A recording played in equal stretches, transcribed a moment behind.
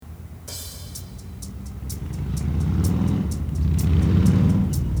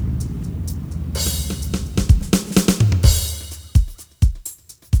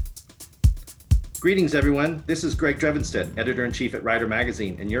Greetings, everyone. This is Greg Drevenstedt, Editor-in-Chief at Rider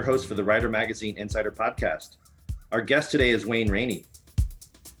Magazine, and your host for the Rider Magazine Insider Podcast. Our guest today is Wayne Rainey.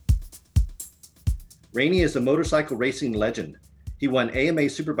 Rainey is a motorcycle racing legend. He won AMA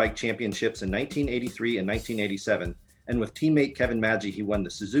Superbike championships in 1983 and 1987, and with teammate Kevin Maggi, he won the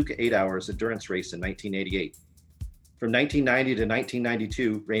Suzuka 8 Hours Endurance Race in 1988. From 1990 to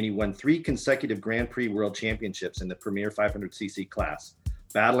 1992, Rainey won 3 consecutive Grand Prix World Championships in the Premier 500cc class,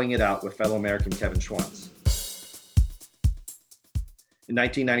 battling it out with fellow American Kevin Schwantz. In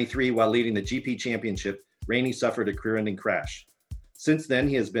 1993, while leading the GP Championship, Rainey suffered a career-ending crash. Since then,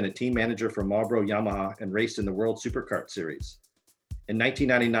 he has been a team manager for Marlboro Yamaha and raced in the World Superkart Series. In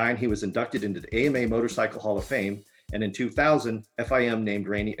 1999, he was inducted into the AMA Motorcycle Hall of Fame, and in 2000, FIM named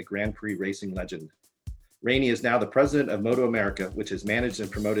Rainey a Grand Prix racing legend. Rainey is now the president of Moto America, which has managed and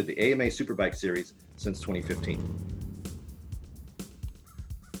promoted the AMA Superbike Series since 2015.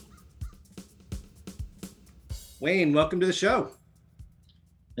 Wayne, welcome to the show.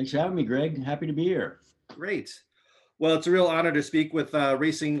 Thanks for having me, Greg. Happy to be here. Great. Well, it's a real honor to speak with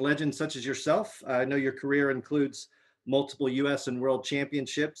racing legends such as yourself. I know your career includes multiple U.S. and World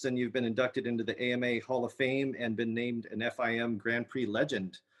Championships, and you've been inducted into the AMA Hall of Fame and been named an FIM Grand Prix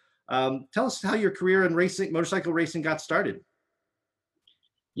legend. Tell us how your career in racing, motorcycle racing, got started.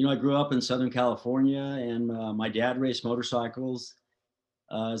 You know, I grew up in Southern California, and my dad raced motorcycles.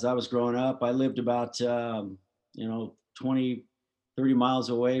 As I was growing up, I lived about 20, 30 miles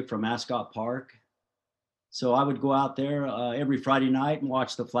away from Ascot Park. So I would go out there every Friday night and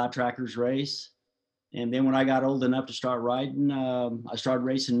watch the flat trackers race. And then when I got old enough to start riding, I started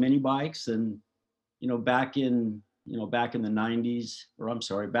racing mini bikes. And, back in the 90s,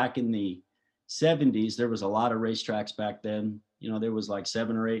 back in the 70s, there was a lot of racetracks back then. There was like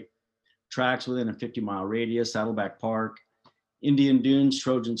 7 or 8 tracks within a 50-mile radius: Saddleback Park, Indian Dunes,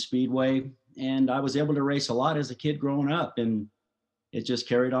 Trojan Speedway. And I was able to race a lot as a kid growing up, and it just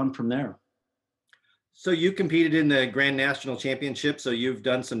carried on from there. So you competed in the Grand National Championship. So you've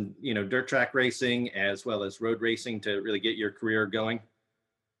done some, dirt track racing as well as road racing to really get your career going.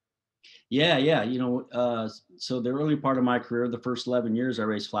 Yeah. So the early part of my career, the first 11 years, I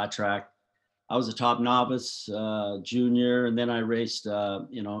raced flat track. I was a top novice, junior, and then I raced,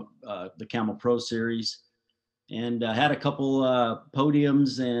 the Camel Pro Series, and had a couple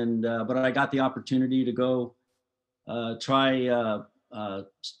podiums. But I got the opportunity to go try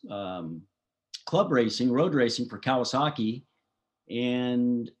club racing, road racing for Kawasaki.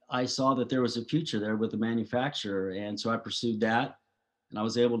 And I saw that there was a future there with the manufacturer. And so I pursued that, and I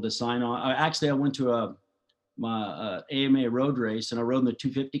was able to sign on. I went to my AMA road race, and I rode in the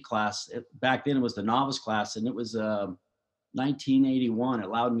 250 class. Back then it was the novice class, and it was 1981 at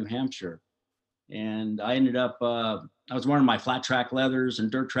Loudon, New Hampshire. And I ended up, I was wearing my flat track leathers and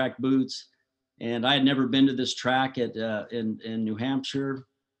dirt track boots. And I had never been to this track in New Hampshire,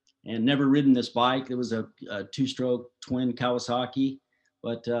 and never ridden this bike. It was a 2-stroke twin Kawasaki,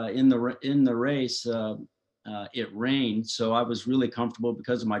 but in the race, it rained. So I was really comfortable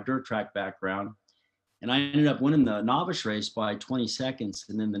because of my dirt track background. And I ended up winning the novice race by 20 seconds.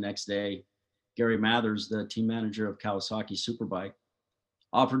 And then the next day, Gary Mathers, the team manager of Kawasaki Superbike,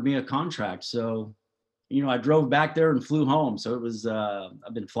 offered me a contract. So, I drove back there and flew home. So it was,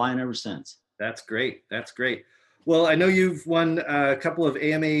 I've been flying ever since. That's great. That's great. Well, I know you've won a couple of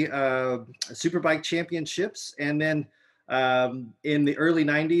AMA Superbike championships, and then in the early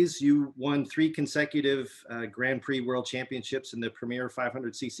 90s, you won 3 consecutive Grand Prix World Championships in the Premier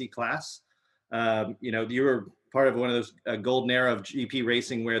 500cc class. You were part of one of those golden era of GP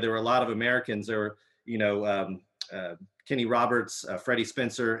racing where there were a lot of Americans. There were, Kenny Roberts, Freddie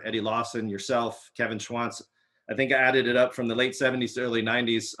Spencer, Eddie Lawson, yourself, Kevin Schwantz. I think I added it up from the late 70s to early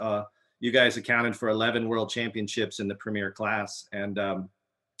 90s. You guys accounted for 11 world championships in the premier class. And and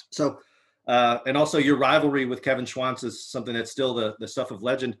also your rivalry with Kevin Schwantz is something that's still the stuff of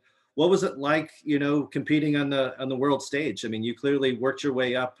legend. What was it like, competing on the world stage? I mean, you clearly worked your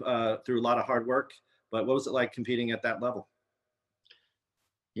way up through a lot of hard work, but what was it like competing at that level?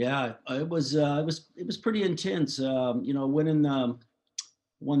 Yeah, it was pretty intense. Won the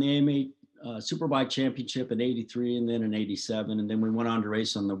AMA Superbike Championship in '83 and then in '87, and then we went on to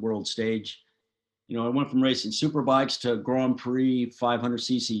race on the world stage. I went from racing superbikes to Grand Prix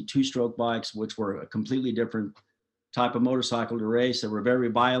 500cc 2-stroke bikes, which were a completely different type of motorcycle to race. They were very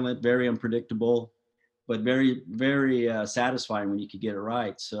violent, very unpredictable, but very, very satisfying when you could get it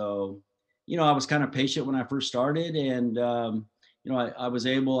right. So, I was kind of patient when I first started, and I was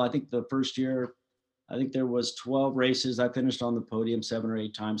able. I think the first year, there was 12 races. I finished on the podium 7 or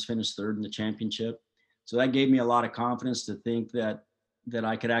 8 times, finished third in the championship. So that gave me a lot of confidence to think that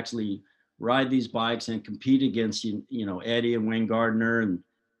I could actually ride these bikes and compete against, Eddie and Wayne Gardner and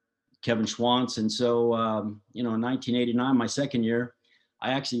Kevin Schwantz. And so, in 1989, my second year,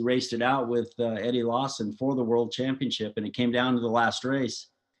 I actually raced it out with Eddie Lawson for the world championship. And it came down to the last race.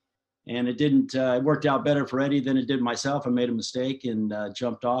 And it didn't, it worked out better for Eddie than it did myself. I made a mistake and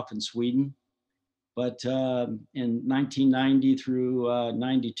jumped off in Sweden. But in 1990 through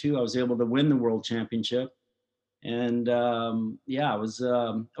 92, I was able to win the world championship. And I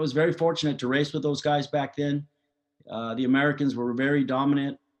was very fortunate to race with those guys back then. The Americans were very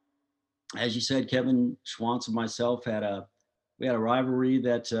dominant. As you said, Kevin Schwantz and myself had a rivalry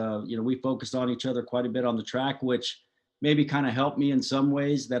that we focused on each other quite a bit on the track, which maybe kind of helped me in some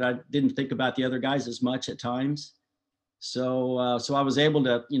ways that I didn't think about the other guys as much at times. So I was able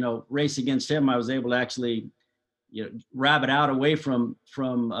to race against him. I was able to actually rabbit out away from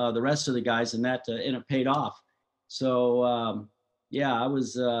the rest of the guys, and it paid off. So I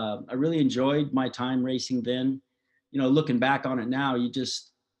really enjoyed my time racing then. Looking back on it now,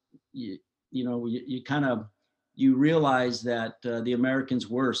 you realize that the Americans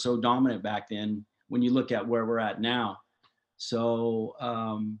were so dominant back then when you look at where we're at now. So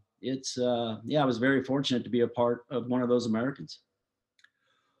I was very fortunate to be a part of one of those Americans.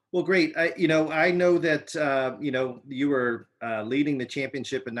 Well, great. I know that, you were leading the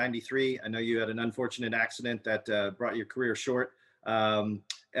championship in '93. I know you had an unfortunate accident that brought your career short.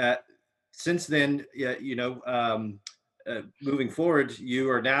 Since then, moving forward,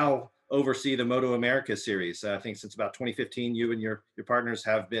 you are now oversee the Moto America series. I think since about 2015, you and your partners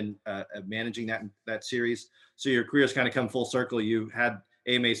have been managing that series. So your career's kind of come full circle. You had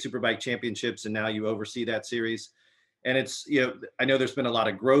AMA Superbike Championships, and now you oversee that series. And it's, I know there's been a lot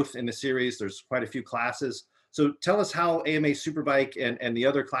of growth in the series. There's quite a few classes. So tell us how AMA Superbike and the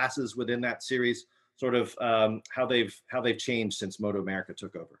other classes within that series, sort of how they've changed since Moto America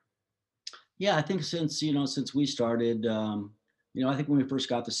took over. Yeah, I think since we started, I think when we first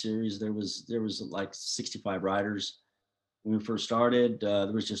got the series, there was like 65 riders. When we first started,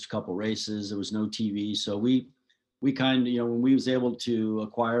 there was just a couple races. There was no TV. So we kind of, when we was able to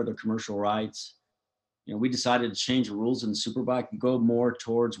acquire the commercial rights, we decided to change the rules in Superbike and go more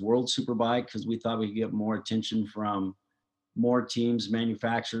towards World Superbike, because we thought we could get more attention from more teams,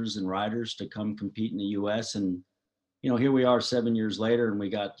 manufacturers, and riders to come compete in the US. And, here we are 7 years later, and we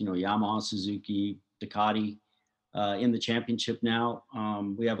got, Yamaha, Suzuki, Ducati in the championship now.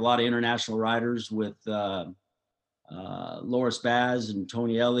 We have a lot of international riders with Loris Baz and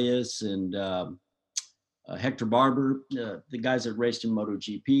Tony Elias and Hector Barber, the guys that raced in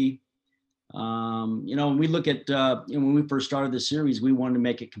MotoGP. When we look at, when we first started the series, we wanted to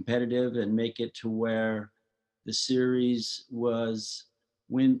make it competitive and make it to where the series was,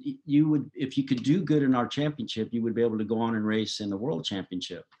 when if you could do good in our championship, you would be able to go on and race in the world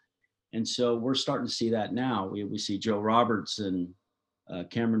championship. And so we're starting to see that now. We see Joe Roberts and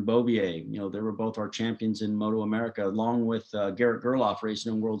Cameron Beaubier. They were both our champions in Moto America, along with Garrett Gerloff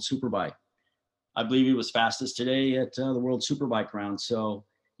racing in World Superbike. I believe he was fastest today at the World Superbike round. So,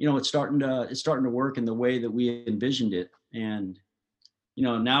 it's starting to work in the way that we envisioned it. And,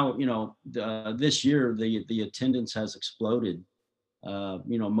 now, this year, the attendance has exploded.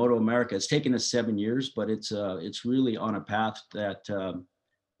 Moto America, it's taken us 7 years, but it's really on a path that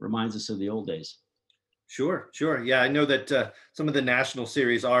reminds us of the old days. Sure. Yeah, I know that some of the national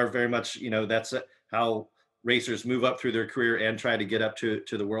series are very much, that's how racers move up through their career and try to get up to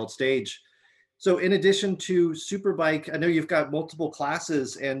the world stage. So in addition to Superbike, I know you've got multiple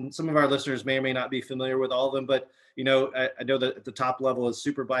classes, and some of our listeners may or may not be familiar with all of them, but I know that at the top level is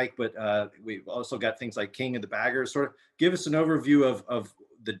Superbike, but we've also got things like King and the Baggers. Sort of give us an overview of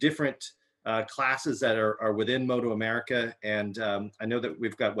the different classes that are within Moto America. And I know that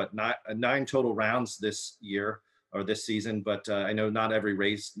we've got nine total rounds this year or this season, but I know not every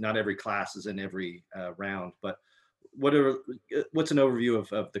class is in every round, but what's an overview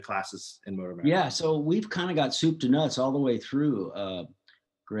of the classes in Moto America? Yeah, so we've kind of got soup to nuts all the way through,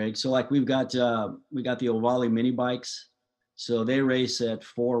 Greg. So like we got the Ovale mini bikes. So they race at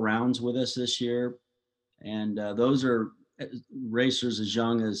 4 rounds with us this year. And those are racers as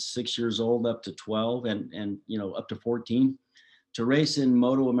young as 6 years old up to 12 and up to 14. To race in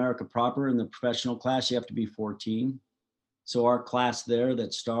Moto America proper in the professional class, you have to be 14. So our class there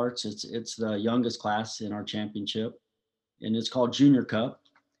that starts, it's the youngest class in our championship, and it's called Junior Cup.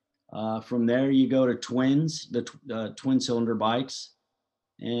 From there, you go to twins, the twin cylinder bikes.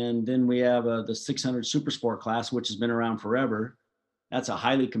 And then we have the 600 Super Sport class, which has been around forever. That's a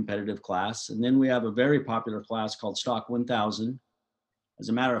highly competitive class. And then we have a very popular class called Stock 1000. As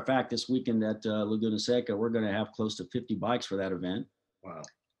a matter of fact, this weekend at Laguna Seca, we're going to have close to 50 bikes for that event. Wow.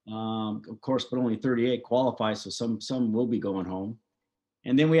 Of course, but only 38 qualify, so some will be going home.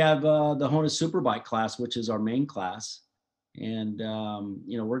 And then we have the Honda Superbike class, which is our main class. And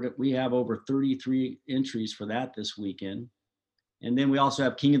we have over 33 entries for that this weekend. And then we also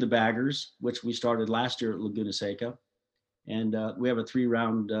have King of the Baggers, which we started last year at Laguna Seca. And we have a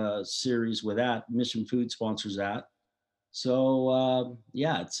 3-round series with that. Mission Food sponsors that. So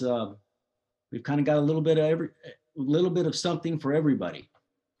yeah, it's we've kind of got a little bit of something for everybody.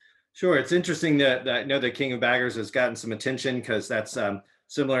 Sure, it's interesting that I know the King of Baggers has gotten some attention because that's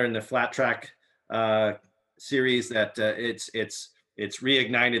similar in the flat track series that it's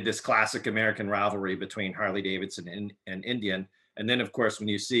reignited this classic American rivalry between Harley Davidson and Indian. And then of course when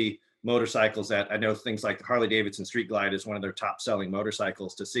you see motorcycles that I know things like the Harley Davidson Street Glide is one of their top selling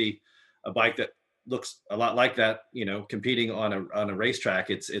motorcycles, to see a bike that looks a lot like that, competing on a racetrack,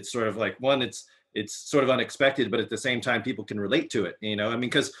 it's sort of like it's sort of unexpected, but at the same time, people can relate to it. I mean,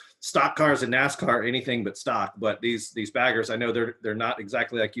 because stock cars and NASCAR are anything but stock, but these baggers, I know they're not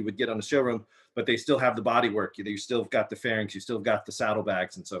exactly like you would get on the showroom, but they still have the body work. You still got the fairings, you still got the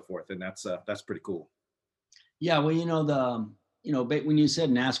saddlebags and so forth, and that's pretty cool. Yeah, well, when you said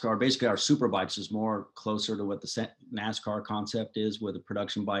NASCAR, basically our super bikes is more closer to what the NASCAR concept is with a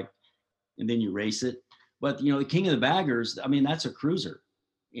production bike, and then you race it. But the King of the Baggers, I mean, that's a cruiser.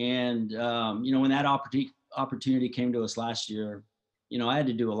 And when that opportunity came to us last year, I had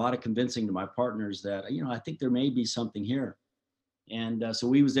to do a lot of convincing to my partners that I think there may be something here. And so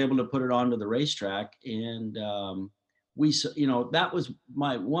we was able to put it onto the racetrack, and that was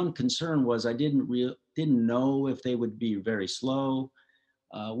my one concern, was I didn't know if they would be very slow,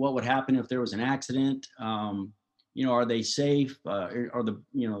 what would happen if there was an accident. Are they safe? Are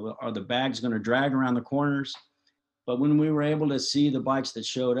the bags going to drag around the corners? But when we were able to see the bikes that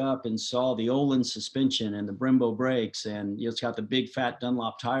showed up and saw the Olin suspension and the Brembo brakes, and it's got the big fat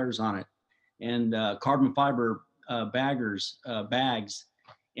Dunlop tires on it, and carbon fiber bags,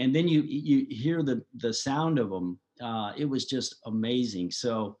 and then you hear the sound of them, it was just amazing.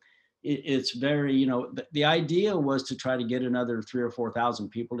 So it's very, the idea was to try to get another 3,000 or 4,000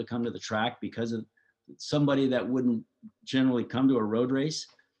 people to come to the track, because of somebody that wouldn't generally come to a road race.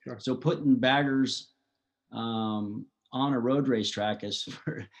 Sure. So putting baggers on a road race track there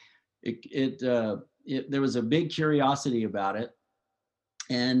was a big curiosity about it.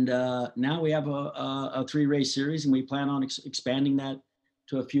 And now we have a 3-race series, and we plan on expanding that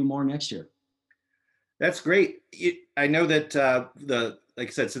to a few more next year. That's great. I know that like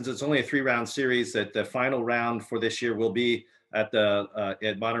I said, since it's only a 3-round series, that the final round for this year will be at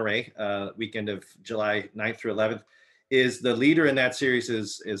Monterey, weekend of July 9th through 11th. Is the leader in that series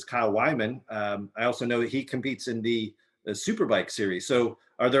is Kyle Wyman. I also know that he competes in the Superbike series. So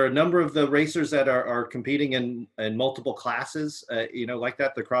are there a number of the racers that are competing in multiple classes, like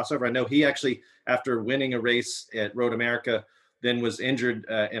that, the crossover? I know he actually, after winning a race at Road America, then was injured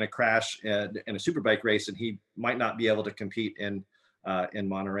in a crash in a Superbike race, and he might not be able to compete in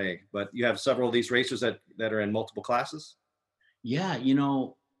Monterey. But you have several of these racers that are in multiple classes? Yeah,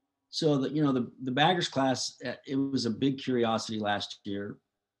 so the baggers class, it was a big curiosity last year.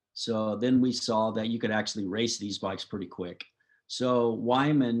 So then we saw that you could actually race these bikes pretty quick. So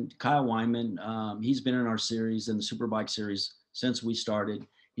Kyle Wyman, he's been in our series, in the Superbike series, since we started.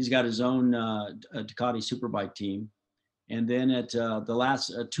 He's got his own Ducati Superbike team. And then at the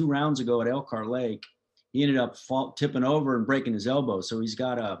last 2 rounds ago at Elkhart Lake, he ended up tipping over and breaking his elbow. So he's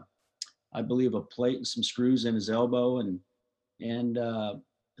got I believe a plate and some screws in his elbow. And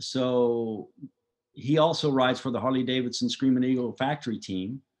so he also rides for the Harley Davidson Screaming Eagle factory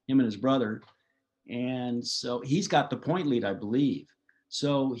team, him and his brother. And so he's got the point lead, I believe.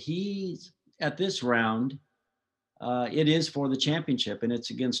 So he's at this round, it is for the championship, and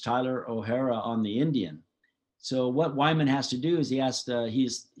it's against Tyler O'Hara on the Indian. So what Wyman has to do is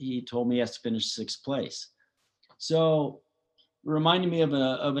he told me he has to finish 6th place. So it reminded me of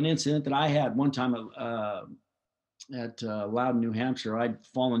an incident that I had one time at Loudon, New Hampshire. I'd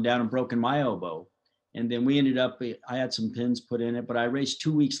fallen down and broken my elbow. And then we ended up, I had some pins put in it, but I raced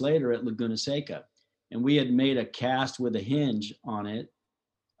 2 weeks later at Laguna Seca. And we had made a cast with a hinge on it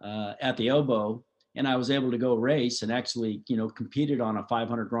at the elbow. And I was able to go race and actually, competed on a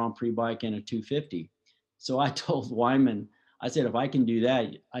 500 Grand Prix bike and a 250. So I told Wyman, I said, if I can do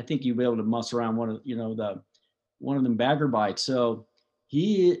that, I think you'll be able to muss around one of them bagger bikes. So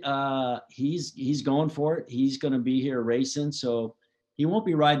he's going for it. He's going to be here racing. So he won't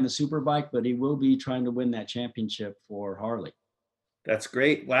be riding the Superbike, but he will be trying to win that championship for Harley. That's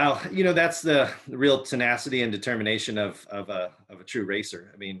great. Wow. That's the real tenacity and determination of a true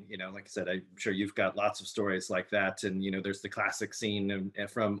racer. I mean, like I said, I'm sure you've got lots of stories like that. And, there's the classic scene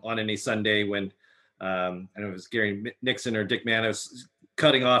from On Any Sunday when, I don't know if it was Gary Nixon or Dick Manos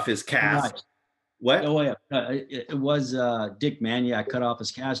cutting off his cast. Right. What? Oh yeah, it was Dick Mania cut off his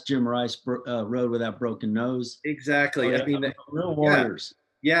cast. Jim Rice rode with that broken nose. Oh Exactly. I yeah, mean, real yeah, warriors.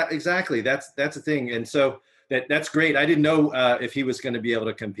 yeah, exactly. That's the thing. And so that's great. I didn't know if he was going to be able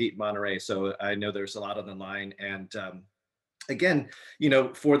to compete in Monterey. So I know there's a lot on the line. And again,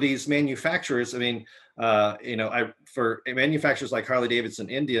 for these manufacturers, I mean, for manufacturers like Harley Davidson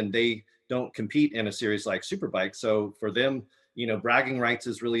Indian, they don't compete in a series like Superbike. So for them, bragging rights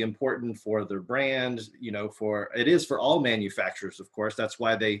is really important for their brand. It is for all manufacturers, of course. That's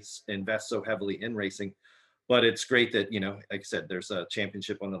why they invest so heavily in racing. But it's great that, like I said, there's a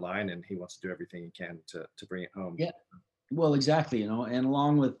championship on the line, and he wants to do everything he can to bring it home. Yeah, well, exactly. And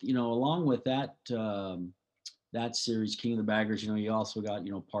along with that that series, King of the Baggers, you also got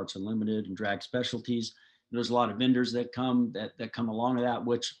Parts Unlimited and Drag Specialties. There's a lot of vendors that come along with that,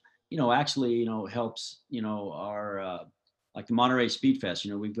 which actually helps our like the Monterey Speed Fest.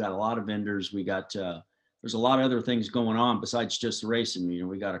 We've got a lot of vendors. We got there's a lot of other things going on besides just the racing.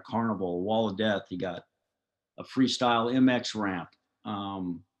 We got a carnival, a wall of death. You got a freestyle MX ramp.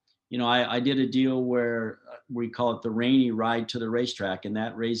 I did a deal where we call it the Rainy Ride to the Racetrack, and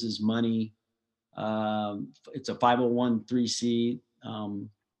that raises money. It's a 501(c)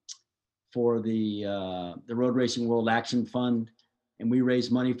 for the Road Racing World Action Fund, and we raise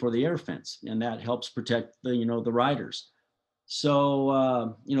money for the air fence, and that helps protect the riders.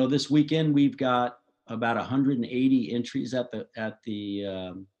 So this weekend we've got about 180 entries at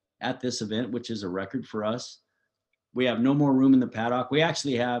this event, which is a record for us. We have no more room in the paddock. We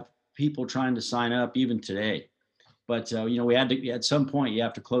actually have people trying to sign up even today, but we had to, at some point you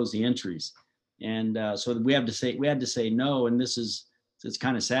have to close the entries, and so we had to say no. And it's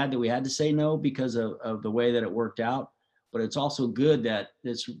kind of sad that we had to say no because of the way that it worked out. But it's also good that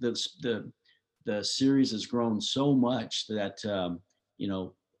the series has grown so much that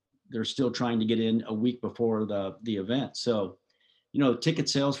they're still trying to get in a week before the event. So ticket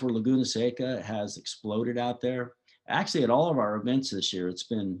sales for Laguna Seca has exploded out there. Actually, at all of our events this year, it's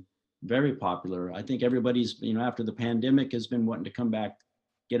been very popular. I think everybody's, after the pandemic, has been wanting to come back,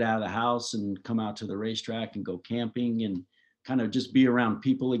 get out of the house and come out to the racetrack and go camping and kind of just be around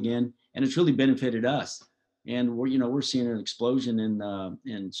people again. And it's really benefited us. And we're seeing an explosion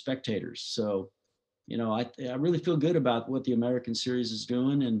in spectators. So, I really feel good about what the American Series is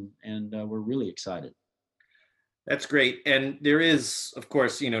doing, and we're really excited. That's great. And there is, of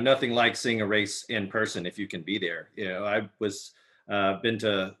course, nothing like seeing a race in person if you can be there. I was been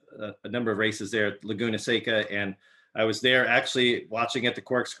to a number of races there at Laguna Seca, and I was there actually watching at the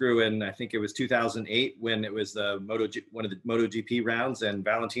Corkscrew, and I think it was 2008 when it was one of the MotoGP rounds, and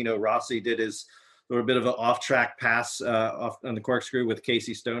Valentino Rossi did his little bit of an off-track pass off on the Corkscrew with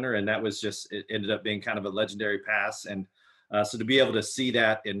Casey Stoner, and that was it ended up being kind of a legendary pass. And so to be able to see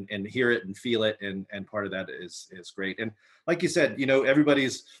that and hear it and feel it, and part of that is great. And like you said,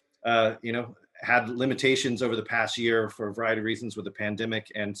 everybody's had limitations over the past year for a variety of reasons with the pandemic,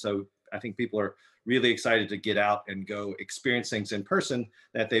 and so I think people are really excited to get out and go experience things in person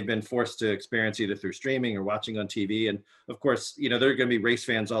that they've been forced to experience either through streaming or watching on TV. And of course, there are going to be race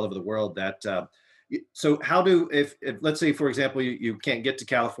fans all over the world that. So how if let's say, for example, you can't get to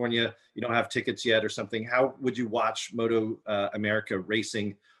California, you don't have tickets yet or something, how would you watch Moto America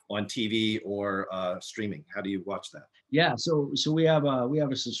racing on TV or streaming? How do you watch that? Yeah, so we have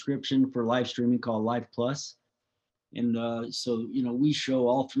a subscription for live streaming called Live Plus, and so we show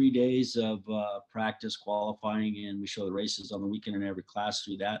all 3 days of practice, qualifying, and we show the races on the weekend in every class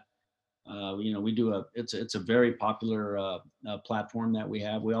through that. We do it's a very popular platform that we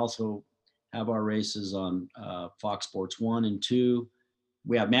have. We also have our races on Fox Sports 1 and 2.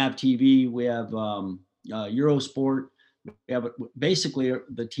 We have MAV TV. We have Eurosport. We have basically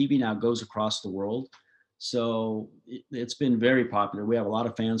the TV now goes across the world. So it's been very popular. We have a lot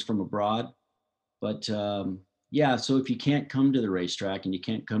of fans from abroad. But yeah, so if you can't come to the racetrack and you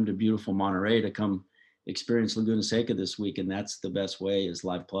can't come to beautiful Monterey to come experience Laguna Seca this week, and that's the best way is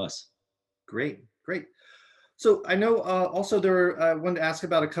Live Plus. Great, great. So I know also I wanted to ask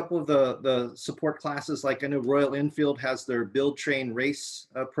about a couple of the support classes. Like I know Royal Enfield has their Build Train Race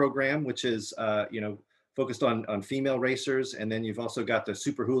program, which is focused on female racers, and then you've also got the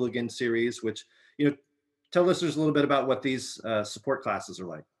Super Hooligan series, which tell listeners a little bit about what these support classes are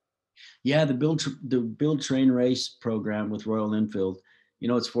like. Yeah, the Build Train Race program with Royal Enfield.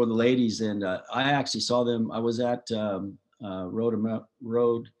 It's for the ladies, and I actually saw them. I was at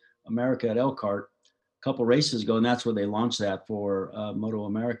Road America at Elkhart a couple races ago, and that's where they launched that for Moto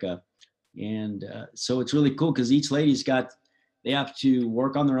America. And so it's really cool because each lady's they have to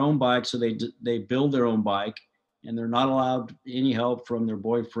work on their own bike, so they build their own bike, and they're not allowed any help from their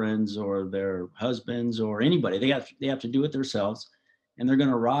boyfriends or their husbands or anybody. They have to do it themselves, and they're going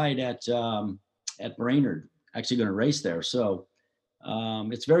to ride at Brainerd. Actually, going to race there. So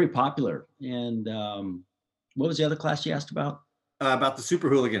it's very popular. And what was the other class you asked about? About the Super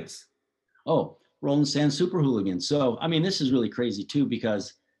Hooligans. Oh, Roland Sands Super Hooligans. So I mean, this is really crazy too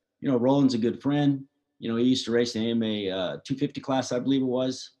because Roland's a good friend. He used to race the AMA 250 class, I believe it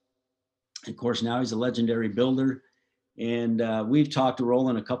was. Of course, now he's a legendary builder. And we've talked to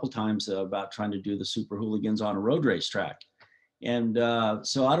Roland a couple times about trying to do the Super Hooligans on a road race track. And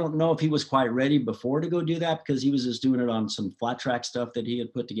so I don't know if he was quite ready before to go do that because he was just doing it on some flat track stuff that he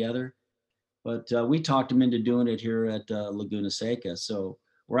had put together. But we talked him into doing it here at Laguna Seca. So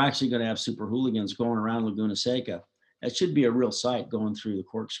we're actually going to have Super Hooligans going around Laguna Seca. That should be a real sight going through the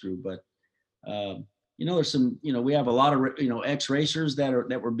corkscrew. But there's some, we have a lot of, ex-racers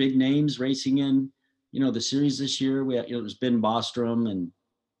that were big names racing in, the series this year. We had, there's Ben Bostrom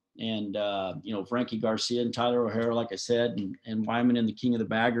and Frankie Garcia and Tyler O'Hara, like I said, and Wyman and the King of the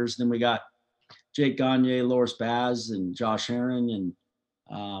Baggers. Then we got Jake Gagne, Loris Baz, and Josh Heron,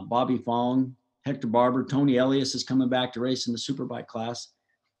 and Bobby Fong, Hector Barber. Tony Elias is coming back to race in the Superbike class.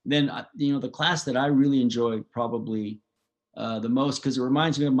 Then, the class that I really enjoy probably the most, because it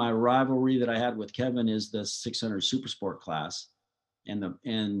reminds me of my rivalry that I had with Kevin, is the 600 Supersport class. And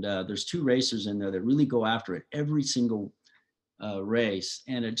there's two racers in there that really go after it every single race.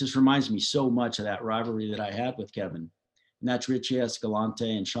 And it just reminds me so much of that rivalry that I had with Kevin. And that's Richie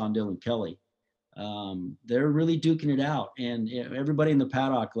Escalante and Sean Dillon Kelly. They're really duking it out. And everybody in the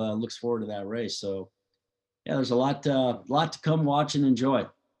paddock looks forward to that race. So, yeah, there's a lot to come watch and enjoy.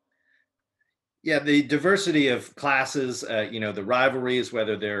 Yeah, the diversity of classes, the rivalries,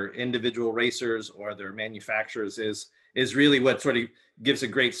 whether they're individual racers or they're manufacturers, is really what sort of gives a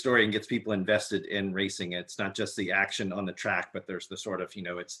great story and gets people invested in racing. It's not just the action on the track, but there's the sort of,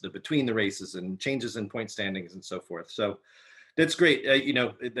 it's the between the races and changes in point standings and so forth. So that's great.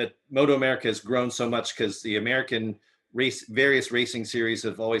 That Moto America has grown so much because the American various racing series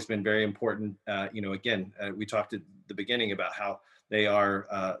have always been very important. We talked at the beginning about how they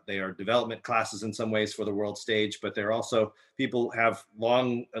are development classes in some ways for the world stage, but they're also, people have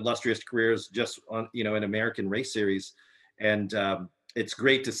long illustrious careers just on, in American race series. And it's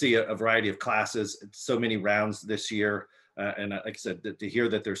great to see a variety of classes, so many rounds this year. And like I said, to hear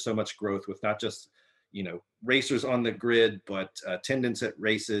that there's so much growth with not just, racers on the grid, but attendance at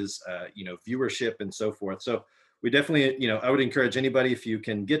races, viewership and so forth. So we definitely, I would encourage anybody, if you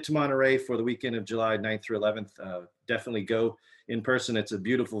can get to Monterey for the weekend of July 9th through 11th, definitely go in person. It's a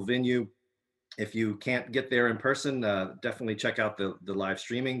beautiful venue. If you can't get there in person, definitely check out the live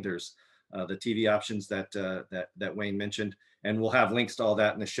streaming. There's the TV options that Wayne mentioned, and we'll have links to all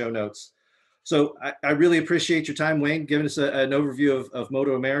that in the show notes. So I really appreciate your time, Wayne, giving us an overview of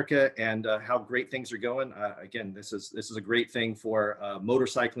Moto America and how great things are going. Again, this is a great thing for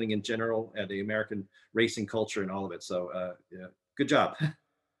motorcycling in general and the American racing culture and all of it. So yeah, good job.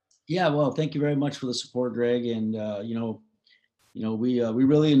 Yeah, well, thank you very much for the support, Greg. And we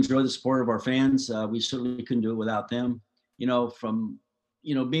really enjoy the support of our fans. We certainly couldn't do it without them. From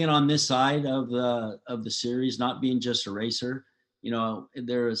being on this side of the series, not being just a racer.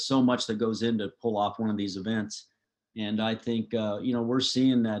 There is so much that goes in to pull off one of these events. And I think, we're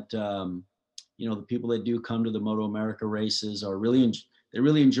seeing that, the people that do come to the Moto America races are they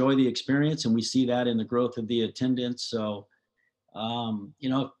really enjoy the experience. And we see that in the growth of the attendance. So,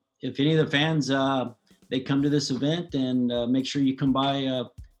 if any of the fans, they come to this event, and make sure you come by,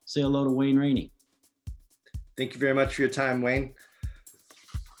 say hello to Wayne Rainey. Thank you very much for your time, Wayne.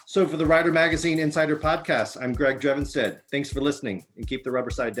 So for the Rider Magazine Insider Podcast, I'm Greg Drevenstedt. Thanks for listening, and keep the rubber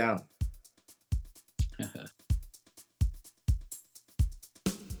side down.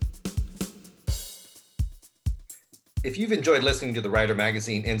 If you've enjoyed listening to the Rider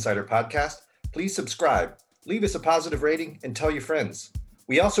Magazine Insider Podcast, please subscribe, leave us a positive rating, and tell your friends.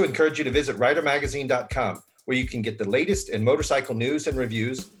 We also encourage you to visit ridermagazine.com, where you can get the latest in motorcycle news and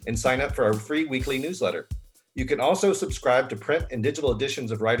reviews and sign up for our free weekly newsletter. You can also subscribe to print and digital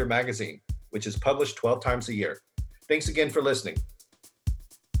editions of Rider Magazine, which is published 12 times a year. Thanks again for listening.